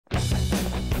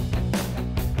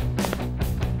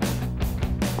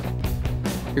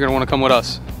you're gonna want to come with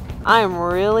us. I'm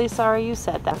really sorry you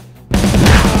said that.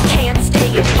 Can't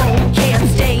stay at home, can't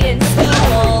stay in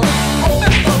school. Old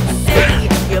folks say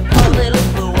you're a little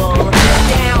fool.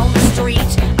 Down the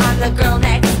street, I'm the girl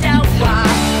next door.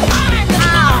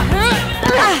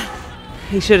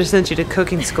 He should have sent you to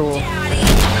cooking school.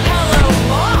 Hello,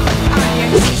 Mom.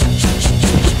 I'm your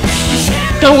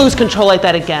Don't lose control like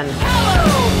that again.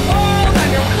 Hello, world. I'm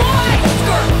your white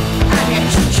skirt. I'm your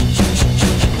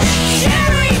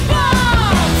cherry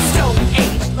bomb. Stone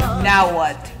age love. Now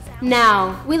what?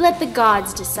 Now, we let the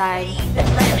gods decide. Let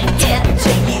me get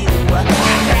to you.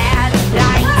 Bad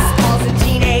nights, calls and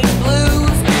teenage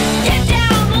blues. Get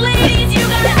down, ladies, you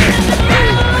gotta have the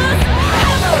blues.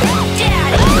 Hello,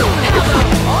 Daddy. Hello,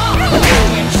 Mom.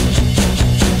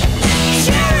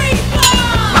 Cherry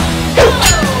bomb.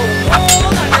 Hello,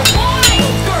 world. I'm your white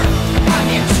skirt. I'm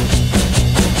your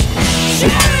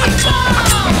cherry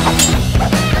bomb.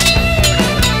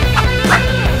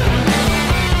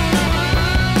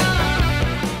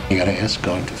 You gotta ask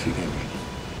God to forgive me.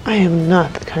 I am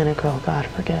not the kind of girl God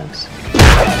forgives.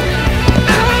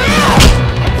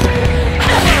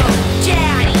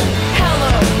 Daddy,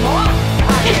 hello, Mom.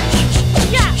 I'm your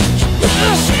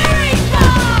cherry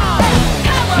bomb.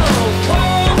 Hello,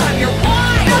 world. I'm your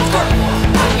white skirt.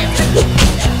 I'm your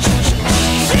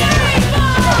cherry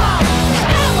bomb.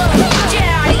 Hello,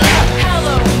 Daddy.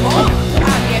 Hello, Mom.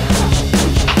 I'm your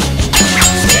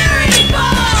cherry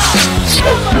bomb.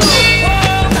 Hello,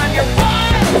 world. I'm your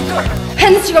white skirt.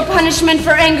 Hence your punishment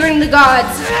for angering the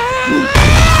gods.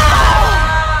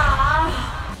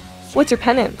 What's your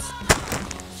penance?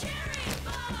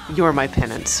 You're my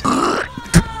penance.